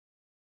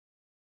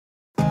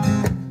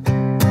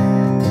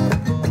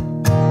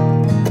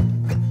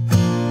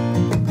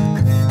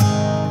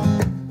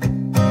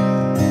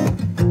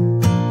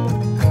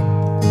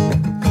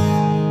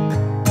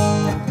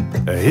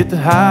the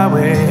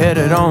highway,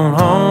 headed on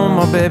home.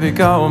 My baby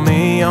called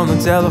me on the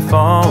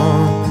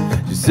telephone.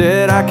 She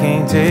said, I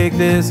can't take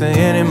this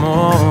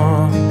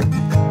anymore.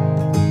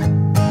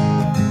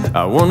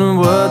 I wonder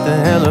what the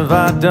hell have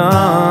I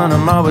done?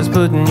 I'm always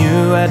putting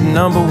you at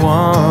number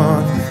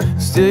one.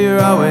 Still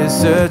you're always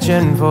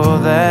searching for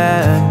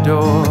that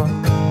door.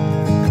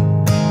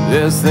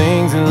 There's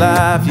things in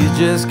life you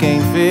just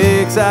can't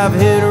fix. I've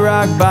hit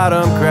rock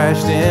bottom,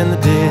 crashed in the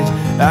ditch.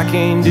 I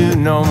can't do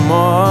no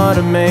more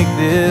to make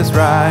this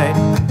right.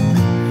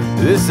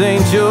 This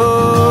ain't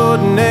your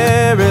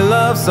ordinary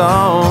love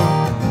song.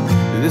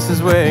 This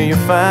is where you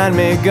find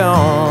me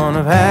gone.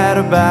 I've had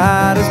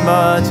about as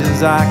much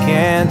as I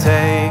can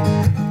take,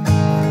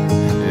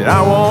 and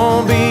I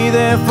won't be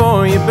there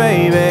for you,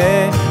 baby.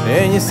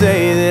 And you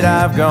say that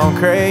I've gone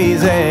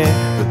crazy,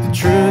 but the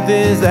truth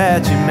is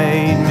that you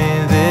made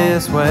me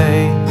this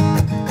way.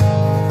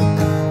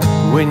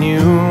 When you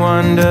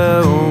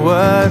wonder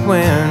what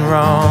went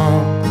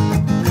wrong,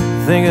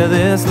 think of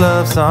this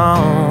love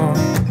song.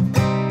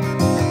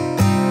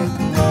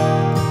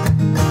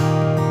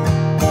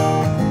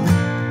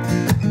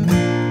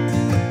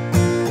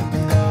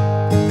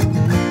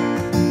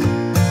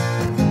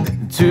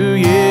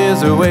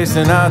 We're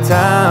wasting our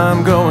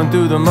time going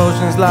through the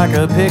motions like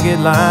a picket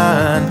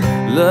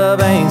line. Love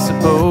ain't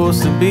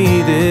supposed to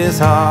be this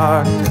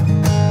hard.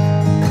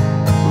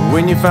 But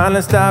when you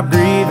finally stop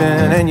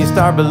grieving and you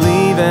start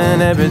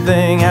believing,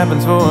 everything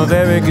happens for a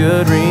very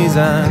good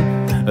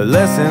reason. A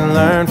lesson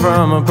learned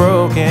from a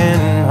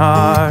broken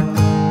heart.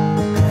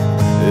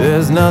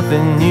 There's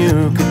nothing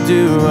you could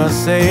do or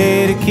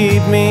say to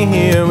keep me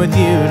here with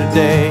you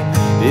today.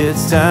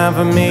 It's time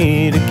for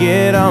me to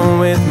get on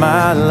with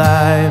my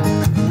life.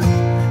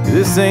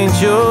 This ain't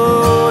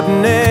your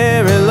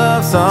ordinary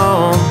love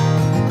song.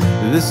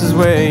 This is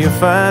where you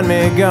find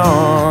me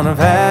gone. I've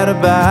had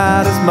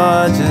about as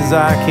much as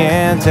I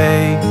can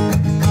take,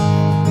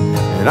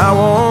 and I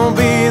won't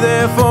be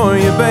there for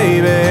you,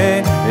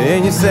 baby.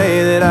 And you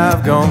say that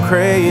I've gone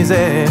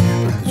crazy,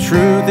 but the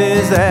truth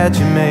is that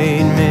you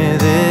made me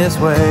this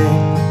way.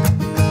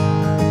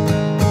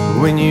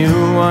 When you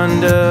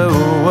wonder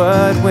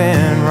what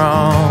went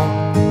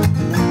wrong,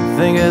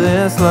 think of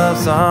this love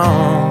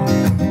song.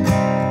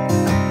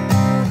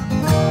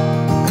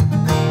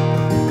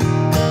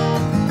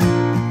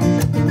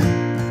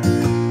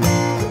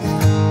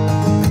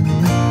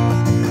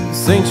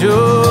 This ain't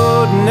your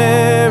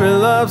ordinary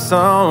love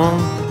song.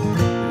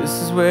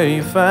 This is where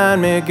you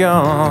find me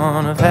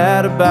gone. I've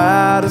had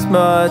about as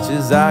much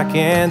as I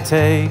can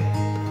take,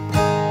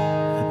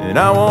 and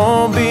I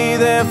won't be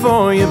there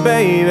for you,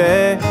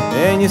 baby.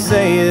 And you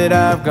say that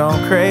I've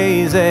gone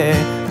crazy,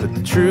 but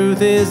the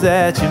truth is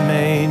that you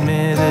made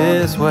me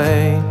this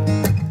way.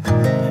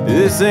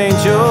 This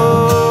ain't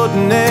your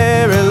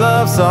ordinary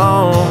love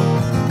song.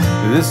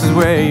 This is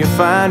where you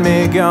find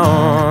me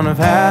gone. I've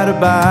had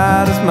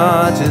about as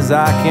much as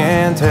I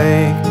can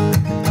take,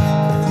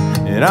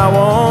 and I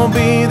won't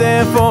be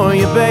there for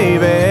you,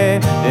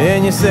 baby.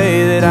 And you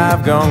say that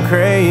I've gone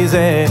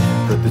crazy,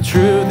 but the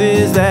truth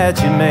is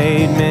that you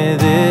made me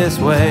this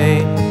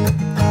way.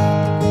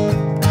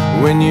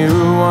 When you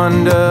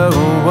wonder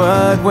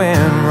what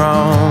went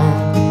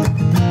wrong,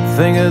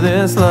 think of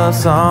this love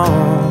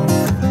song.